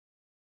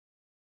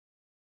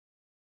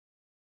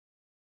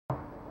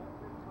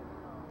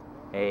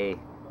Hey,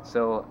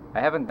 so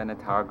I haven't done a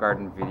tower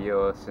garden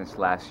video since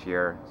last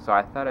year, so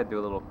I thought I'd do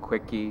a little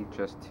quickie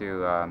just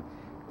to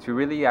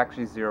really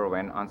actually zero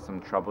in on some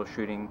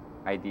troubleshooting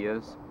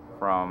ideas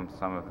from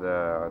some of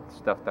the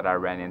stuff that I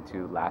ran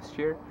into last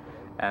year,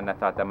 and I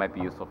thought that might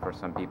be useful for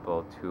some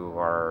people who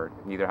are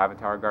either have a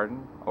tower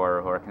garden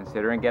or who are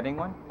considering getting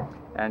one,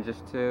 and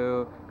just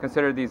to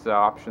consider these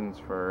options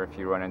for if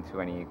you run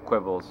into any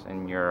quibbles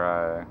in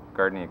your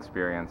gardening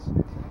experience.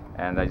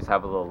 And I just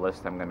have a little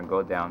list I'm going to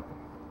go down.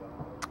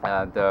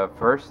 The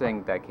first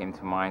thing that came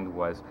to mind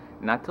was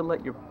not to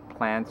let your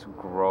plants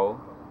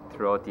grow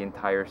throughout the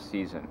entire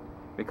season.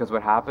 Because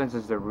what happens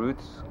is the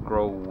roots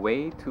grow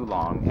way too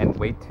long and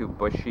way too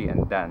bushy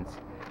and dense,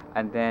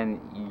 and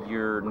then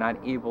you're not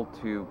able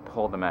to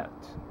pull them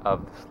out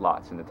of the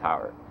slots in the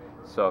tower.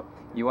 So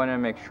you want to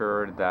make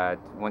sure that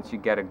once you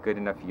get a good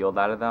enough yield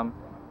out of them,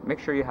 make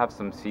sure you have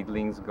some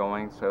seedlings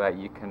going so that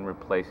you can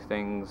replace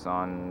things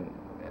on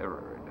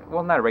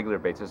well, not a regular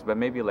basis, but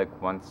maybe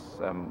like once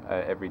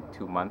every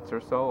 2 months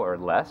or so or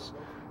less.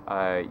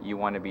 You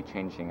want to be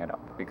changing it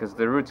up because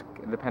the roots,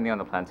 depending on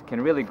the plants,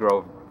 can really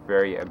grow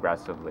very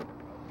aggressively.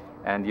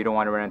 And you don't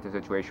want to run into a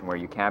situation where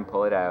you can't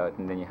pull it out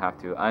and then you have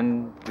to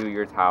undo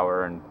your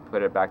tower and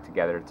put it back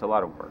together. It's a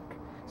lot of work.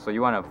 So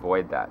you want to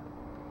avoid that.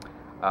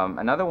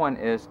 Another one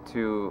is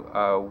to,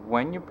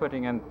 when you're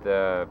putting in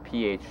the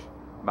pH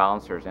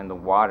balancers in the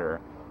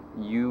water,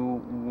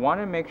 you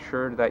want to make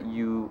sure that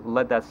you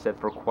let that sit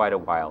for quite a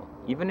while.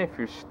 Even if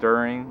you're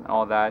stirring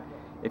all that,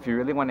 if you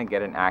really want to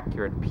get an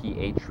accurate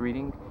pH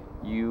reading,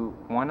 you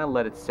want to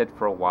let it sit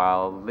for a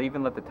while,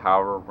 even let the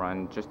tower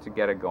run just to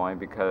get it going,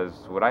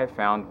 because what I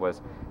found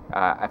was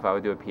if I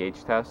would do a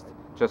pH test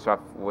just off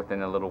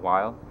within a little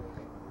while,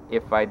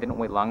 if I didn't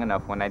wait long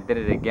enough, when I did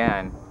it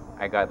again,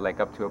 I got like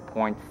up to a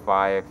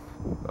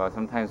 0.5,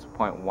 sometimes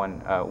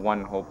 0.1,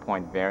 1 whole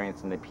point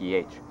variance in the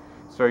pH.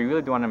 So you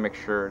really do want to make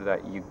sure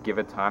that you give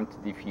it time to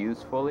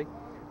diffuse fully.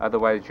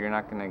 Otherwise, you're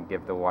not going to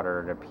give the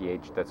water the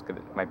pH that's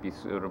good, might be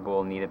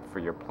suitable, needed for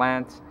your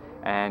plants,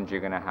 and you're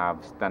going to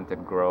have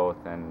stunted growth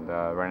and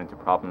run into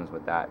problems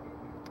with that.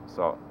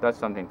 So that's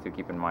something to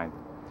keep in mind.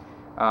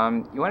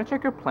 You want to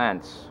check your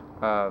plants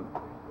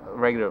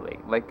regularly,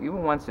 like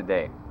even once a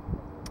day.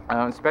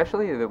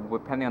 Especially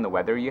depending on the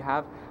weather you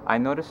have. I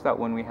noticed that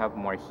when we have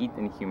more heat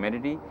and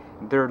humidity,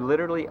 there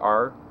literally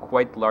are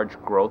quite large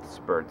growth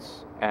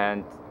spurts,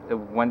 and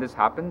when this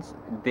happens,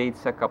 they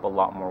suck up a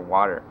lot more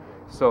water.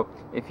 So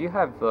if you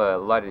have a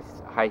lot of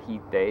high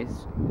heat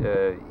days,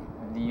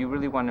 you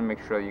really want to make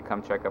sure you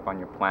come check up on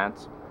your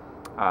plants.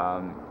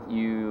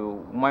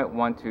 You might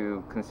want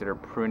to consider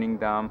pruning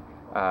them,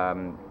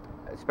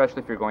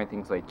 especially if you're going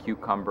things like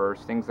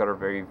cucumbers, things that are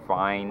very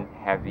vine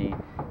heavy,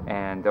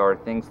 and or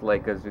things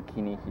like a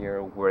zucchini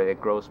here where it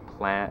grows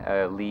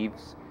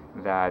leaves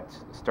that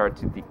start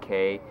to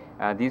decay.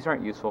 These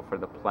aren't useful for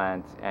the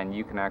plant, and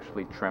you can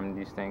actually trim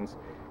these things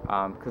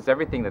because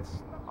everything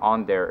that's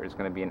on there is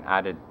going to be an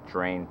added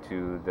drain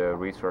to the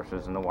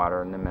resources in the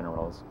water and the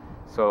minerals.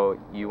 So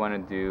you want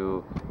to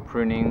do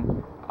pruning,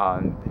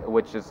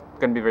 which is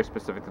going to be very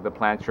specific to the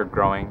plants you're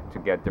growing to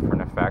get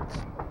different effects.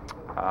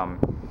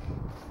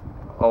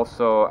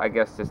 Also, I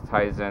guess this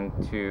ties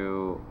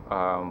into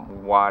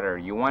water.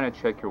 You want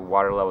to check your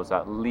water levels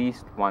at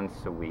least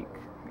once a week,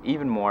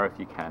 even more if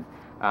you can.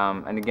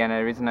 And again,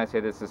 the reason I say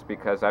this is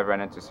because I've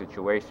run into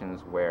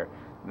situations where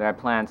the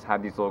plants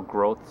have these little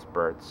growth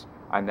spurts,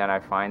 and then I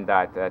find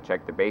that I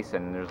check the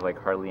basin and there's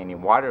like hardly any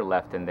water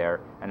left in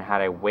there, and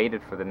had I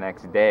waited for the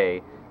next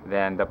day,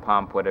 then the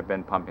pump would have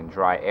been pumping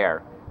dry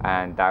air,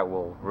 and that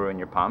will ruin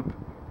your pump,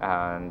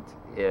 and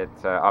it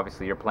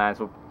obviously your plants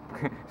will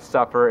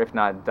suffer if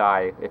not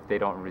die if they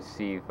don't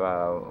receive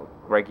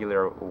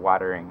regular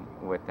watering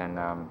within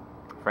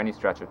for any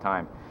stretch of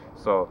time.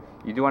 So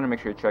you do want to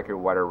make sure you check your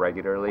water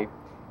regularly,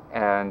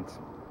 and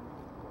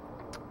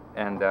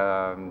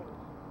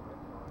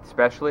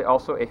especially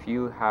also if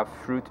you have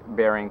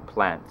fruit-bearing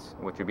plants,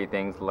 which would be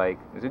things like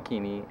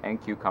zucchini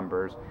and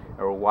cucumbers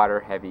or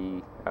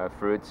water-heavy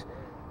fruits.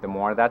 The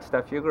more of that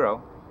stuff you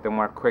grow, the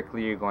more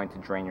quickly you're going to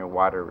drain your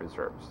water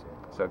reserves.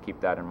 So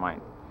keep that in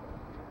mind.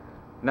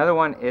 Another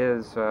one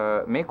is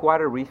make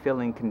water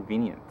refilling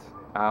convenient.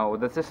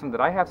 The system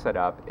that I have set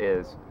up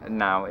is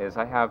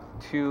I have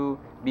 2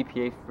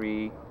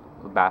 BPA-free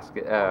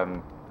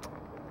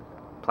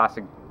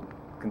plastic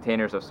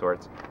containers of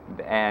sorts,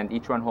 and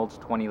each one holds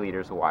 20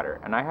 liters of water.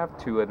 And I have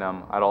 2 of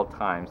them at all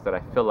times that I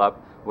fill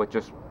up with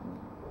just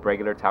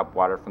regular tap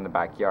water from the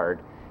backyard,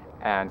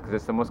 and because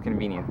it's the most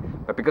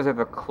convenient. But because of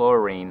the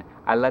chlorine,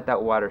 I let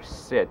that water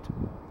sit,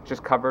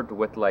 just covered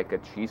with like a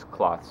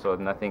cheesecloth so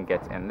nothing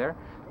gets in there,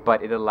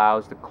 but it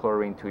allows the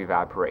chlorine to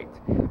evaporate.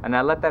 And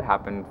I let that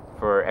happen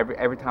for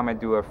every time I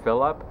do a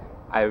fill up.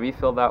 I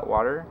refill that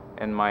water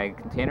in my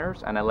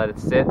containers and I let it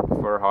sit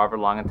for however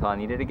long until I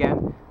need it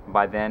again.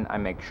 By then I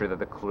make sure that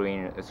the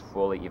chlorine is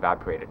fully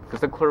evaporated,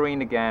 because the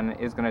chlorine again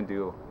is going to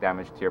do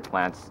damage to your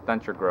plants,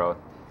 stunt your growth,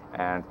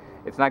 and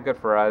it's not good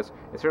for us.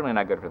 It's certainly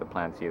not good for the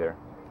plants either,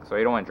 so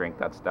you don't want to drink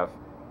that stuff.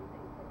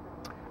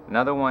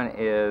 Another one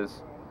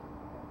is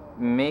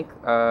make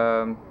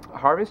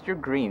harvest your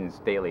greens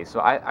daily. So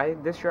I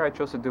this year I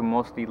chose to do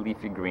mostly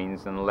leafy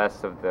greens and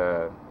less of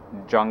the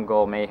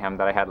jungle mayhem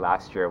that I had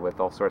last year with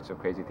all sorts of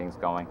crazy things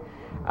going,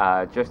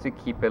 just to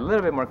keep it a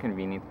little bit more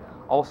convenient.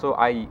 Also,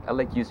 I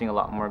like using a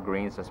lot more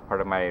greens as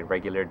part of my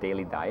regular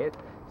daily diet.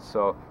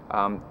 So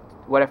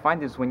what I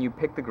find is when you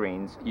pick the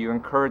greens, you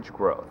encourage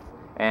growth.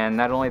 And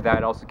not only that,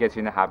 it also gets you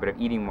in the habit of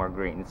eating more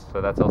greens.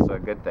 So that's also a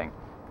good thing.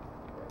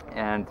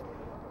 And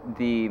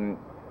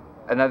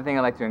another thing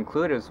I like to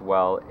include as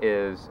well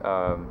is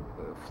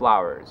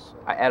flowers,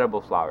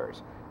 edible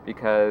flowers,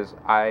 because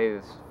I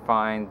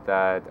find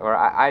that, or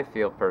I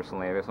feel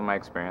personally, based on my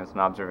experience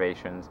and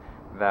observations,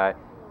 that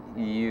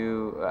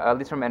you, at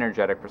least from an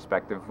energetic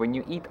perspective, when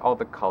you eat all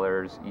the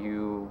colors,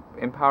 you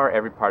empower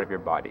every part of your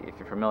body, if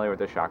you're familiar with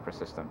the chakra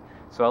system.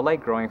 So I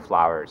like growing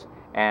flowers,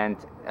 and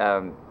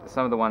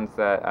some of the ones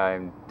that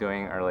I'm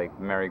doing are like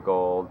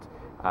marigold,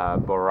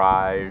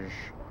 borage,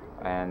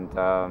 and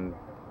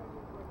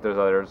there's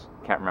others,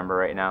 can't remember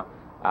right now,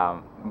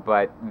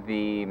 but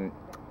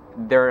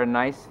they're a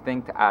nice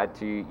thing to add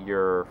to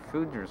your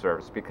food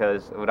reserves,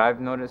 because what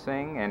I've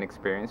noticing and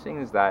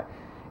experiencing is that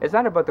it's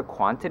not about the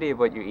quantity of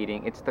what you're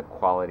eating, it's the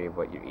quality of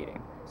what you're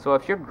eating. So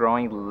if you're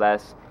growing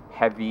less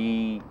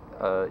heavy,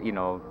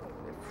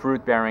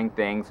 fruit-bearing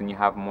things and you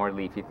have more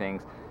leafy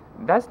things,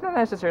 that's not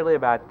necessarily a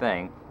bad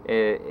thing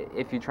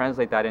if you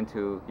translate that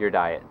into your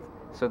diet,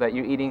 so that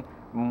you're eating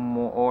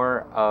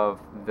more of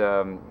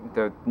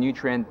the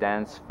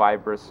nutrient-dense,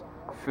 fibrous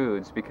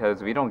foods,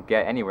 because we don't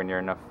get anywhere near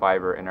enough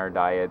fiber in our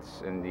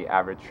diets, in the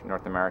average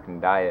North American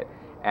diet.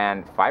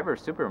 And fiber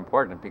is super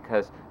important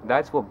because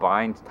that's what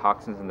binds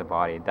toxins in the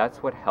body.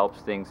 That's what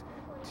helps things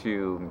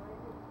to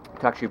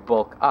actually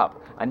bulk up.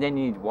 And then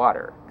you need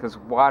water, because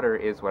water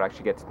is what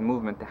actually gets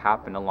movement to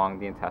happen along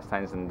the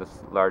intestines and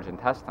this large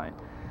intestine.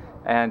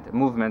 And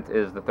movement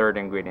is the third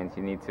ingredient.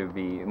 You need to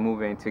be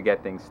moving to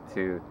get things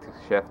to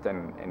shift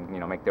and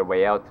make their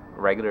way out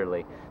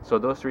regularly. So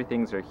those three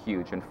things are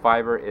huge. And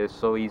fiber is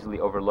so easily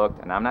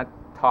overlooked. And I'm not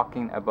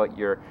talking about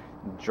your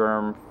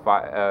germ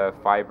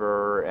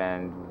fiber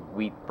and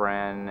wheat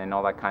bran and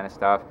all that kind of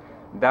stuff.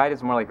 That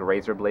is more like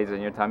razor blades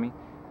in your tummy.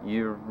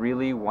 You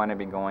really want to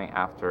be going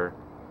after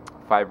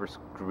fibrous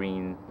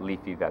green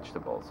leafy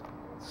vegetables.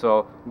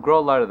 So grow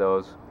a lot of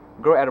those.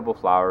 Grow edible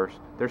flowers.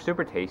 They're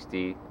super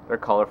tasty. They're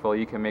colorful.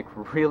 You can make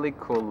really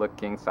cool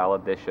looking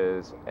salad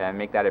dishes and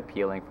make that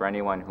appealing for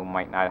anyone who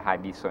might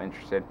not be so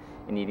interested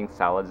in eating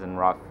salads and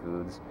raw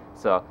foods.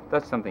 So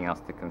that's something else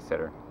to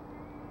consider.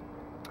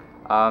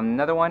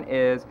 Another one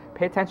is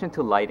pay attention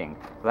to lighting.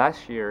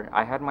 Last year,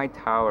 I had my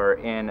tower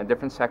in a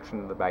different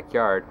section of the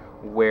backyard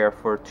where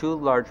for too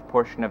large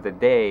portion of the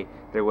day,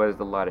 there was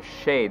a lot of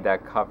shade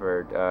that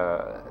covered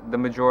the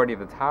majority of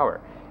the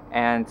tower.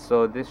 And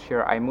so this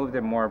year, I moved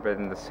it more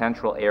in the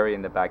central area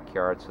in the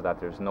backyard so that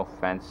there's no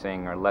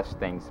fencing or less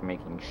things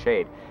making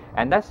shade.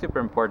 And that's super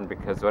important,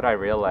 because what I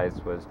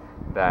realized was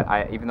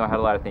that even though I had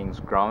a lot of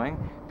things growing,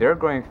 they're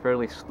growing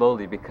fairly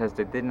slowly because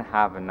they didn't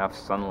have enough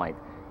sunlight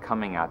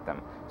coming at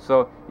them.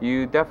 So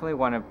you definitely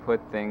want to put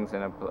things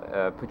in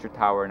put your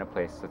tower in a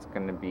place that's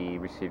going to be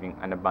receiving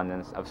an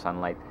abundance of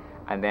sunlight.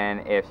 And then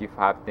if you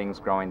have things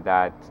growing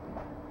that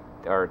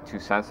are too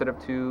sensitive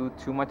to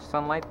too much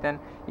sunlight, then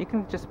you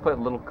can just put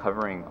a little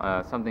covering,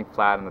 something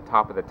flat on the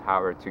top of the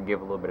tower to give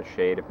a little bit of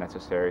shade if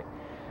necessary.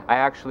 I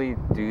actually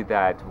do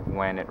that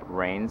when it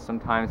rains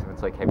sometimes, if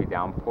it's like heavy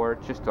downpour,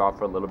 just to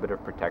offer a little bit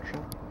of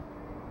protection.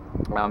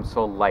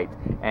 So light.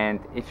 And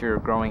if you're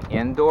growing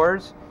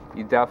indoors,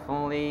 you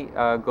definitely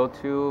go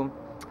to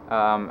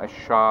a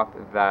shop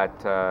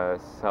that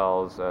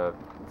sells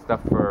stuff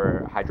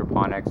for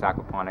hydroponics,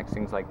 aquaponics,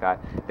 things like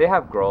that. They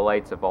have grow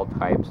lights of all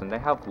types, and they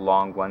have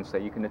long ones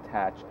that you can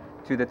attach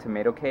to the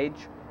tomato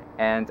cage.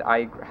 And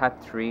I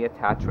had 3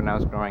 attached when I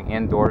was growing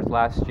indoors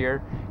last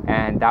year,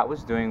 and that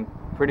was doing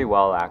pretty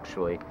well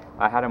actually.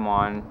 I had them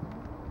on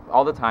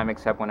all the time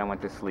except when I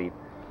went to sleep,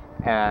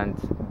 and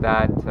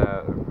that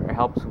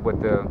helps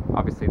with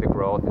obviously the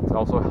growth. It's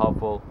also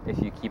helpful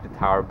if you keep the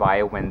tower by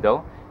a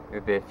window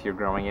if you're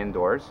growing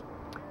indoors,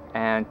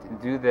 and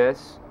do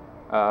this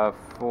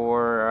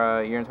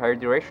for your entire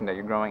duration that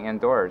you're growing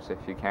indoors if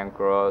you can't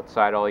grow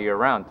outside all year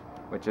round,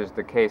 which is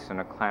the case in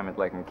a climate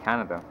like in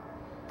Canada.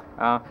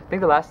 I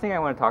think the last thing I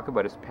want to talk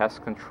about is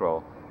pest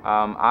control.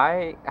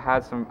 I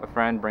had a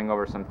friend bring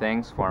over some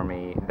things for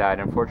me that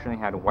unfortunately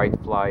had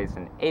whiteflies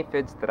and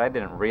aphids that I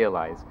didn't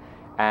realize,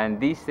 and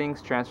these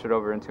things transferred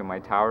over into my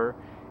tower,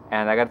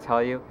 and I gotta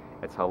tell you,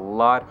 it's a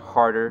lot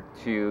harder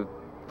to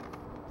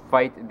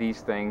fight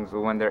these things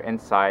when they're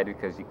inside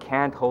because you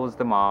can't hose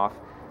them off,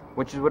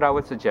 which is what I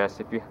would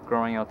suggest if you're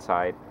growing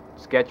outside.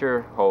 Just get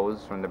your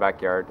hose from the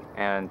backyard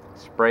and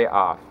spray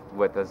off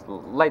with as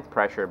light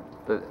pressure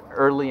the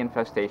early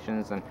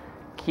infestations, and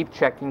keep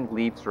checking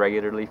leaves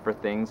regularly for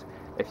things.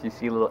 If you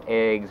see little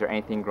eggs or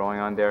anything growing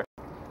on there,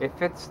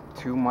 if it's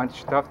too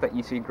much stuff that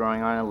you see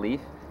growing on a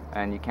leaf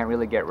and you can't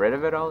really get rid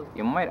of it all,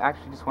 you might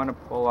actually just want to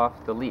pull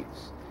off the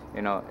leaves.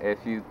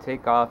 If you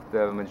take off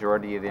the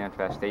majority of the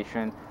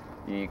infestation,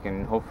 you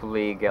can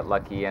hopefully get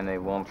lucky and they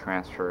won't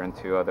transfer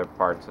into other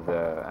parts of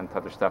and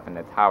other stuff in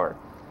the tower.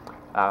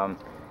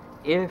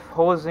 If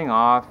hosing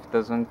off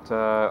doesn't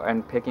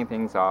and picking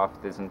things off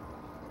isn't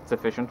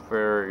sufficient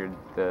for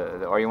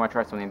or you want to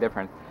try something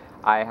different,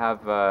 I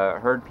have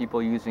heard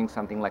people using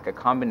something like a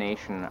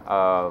combination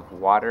of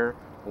water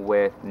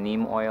with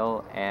neem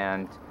oil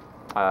and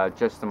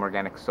just some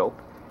organic soap,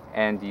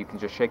 and you can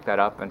just shake that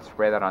up and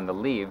spray that on the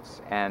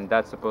leaves, and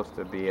that's supposed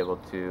to be able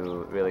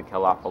to really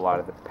kill off a lot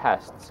of the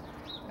pests.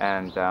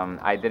 And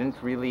I didn't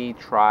really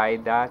try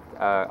that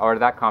or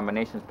that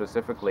combination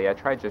specifically. I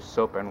tried just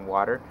soap and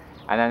water,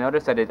 and I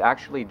noticed that it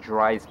actually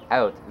dries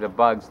out the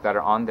bugs that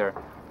are on there.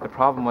 The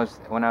problem was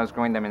when I was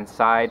growing them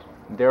inside,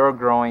 they were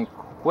growing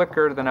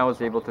quicker than I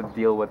was able to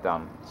deal with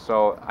them.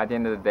 So at the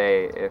end of the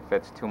day, if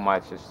it's too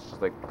much, it's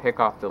just like pick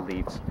off the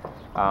leaves.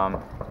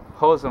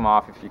 Hose them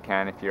off if you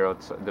can, if you're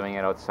doing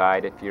it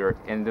outside. If you're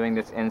doing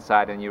this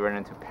inside and you run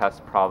into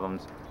pest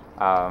problems,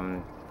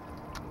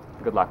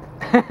 good luck.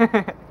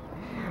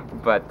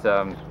 But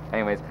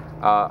anyways,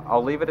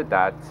 I'll leave it at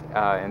that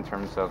in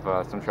terms of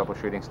some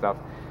troubleshooting stuff.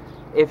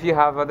 If you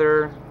have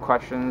other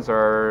questions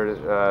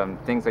or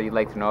things that you'd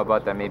like to know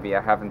about that maybe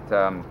I haven't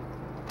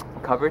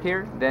covered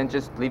here, then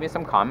just leave me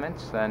some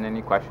comments and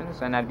any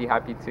questions, and I'd be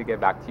happy to get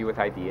back to you with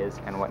ideas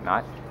and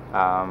whatnot.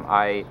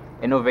 I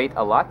innovate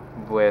a lot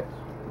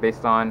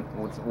based on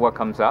what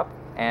comes up,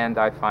 and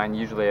I find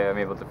usually I'm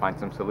able to find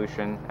some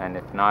solution, and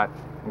if not,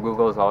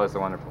 Google is always a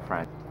wonderful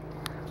friend.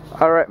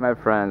 Alright my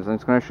friends, I'm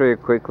just going to show you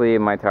quickly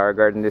my tower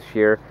garden this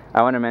year.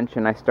 I want to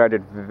mention I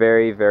started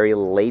very, very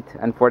late,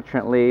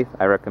 unfortunately.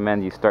 I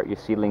recommend you start your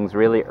seedlings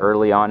really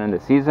early on in the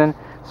season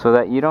so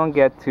that you don't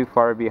get too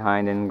far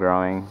behind in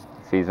growing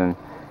season.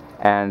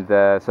 And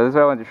so this is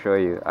what I want to show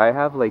you. I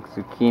have like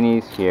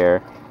zucchinis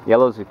here,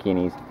 yellow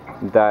zucchinis,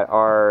 that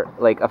are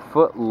like a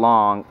foot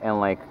long and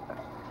like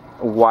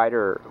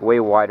wider, way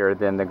wider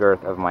than the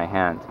girth of my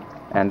hand.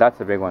 And that's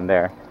a big one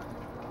there.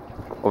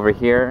 Over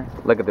here,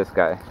 look at this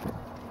guy.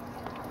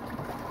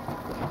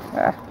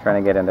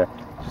 Trying to get in there.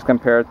 Just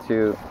compared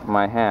to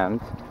my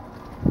hand,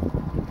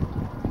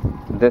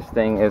 this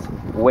thing is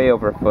way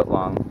over a foot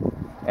long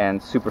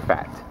and super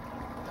fat.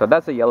 So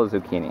that's a yellow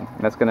zucchini.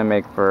 That's going to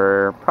make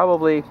for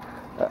probably,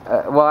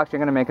 well actually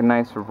I'm going to make a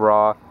nice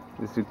raw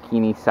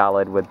zucchini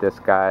salad with this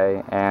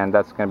guy, and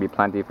that's going to be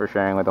plenty for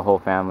sharing with the whole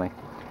family.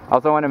 I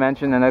also want to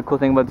mention another cool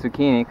thing about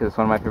zucchini, because it's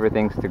one of my favorite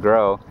things to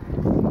grow.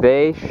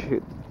 They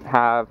should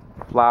have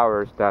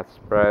flowers that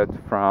spread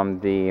from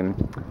the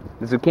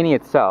zucchini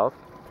itself,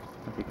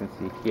 as you can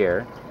see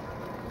here,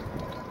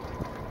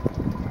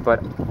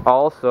 but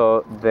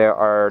also there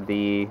are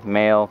the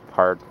male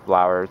part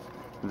flowers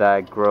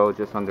that grow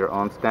just on their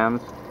own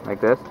stems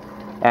like this,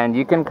 and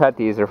you can cut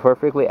these. They're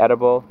perfectly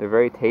edible, they're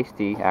very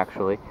tasty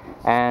actually,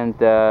 and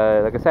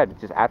like I said,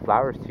 just add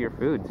flowers to your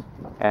foods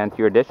and to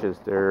your dishes.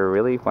 They're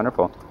really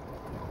wonderful.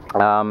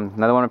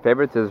 Another one of my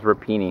favorites is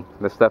rapini.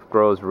 This stuff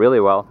grows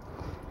really well,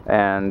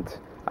 and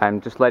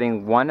I'm just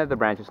letting one of the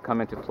branches come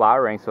into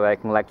flowering so that I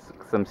can collect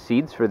some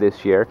seeds for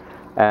this year,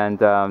 and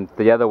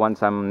the other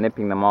ones I'm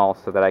nipping them all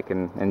so that I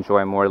can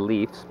enjoy more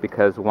leaves,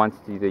 because once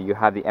you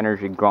have the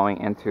energy growing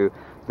into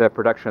the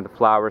production of the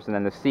flowers and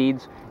then the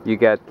seeds, you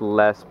get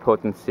less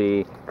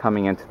potency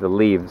coming into the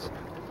leaves.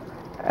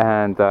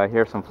 And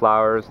here's some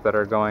flowers that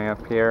are going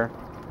up here.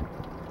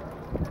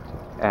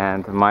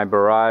 And my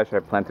barrage I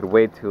planted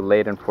way too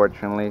late,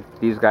 unfortunately.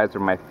 These guys are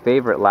my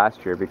favorite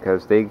last year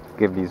because they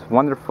give these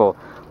wonderful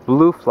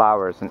blue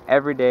flowers, and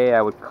every day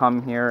I would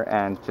come here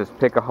and just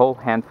pick a whole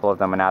handful of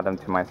them and add them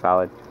to my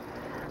salad.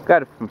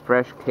 Got some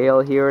fresh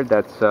kale here.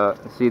 That's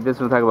see, this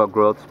was talking about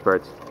growth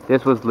spurts.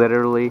 This was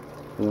literally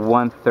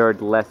 1/3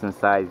 less in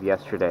size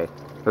yesterday,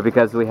 but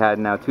because we had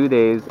now 2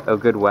 days of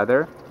good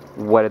weather,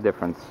 what a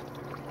difference.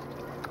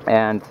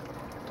 And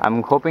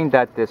I'm hoping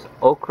that this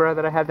okra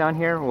that I have down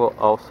here will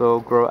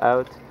also grow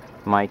out.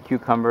 My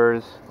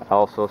cucumbers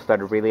also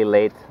started really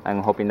late.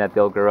 I'm hoping that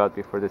they'll grow out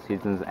before the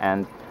season's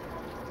end.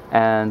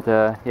 And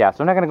yeah,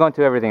 so I'm not going to go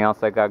into everything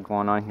else I got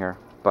going on here,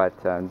 but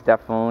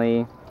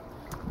definitely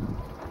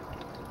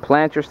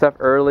plant your stuff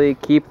early,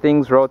 keep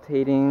things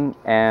rotating,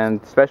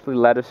 and especially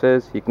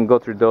lettuces. You can go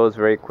through those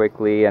very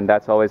quickly, and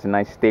that's always a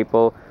nice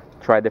staple.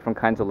 Try different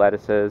kinds of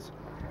lettuces,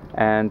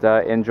 and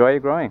enjoy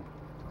growing.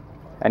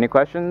 Any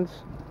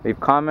questions? Leave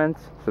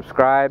comments,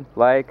 subscribe,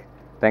 like.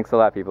 Thanks a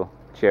lot, people.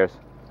 Cheers.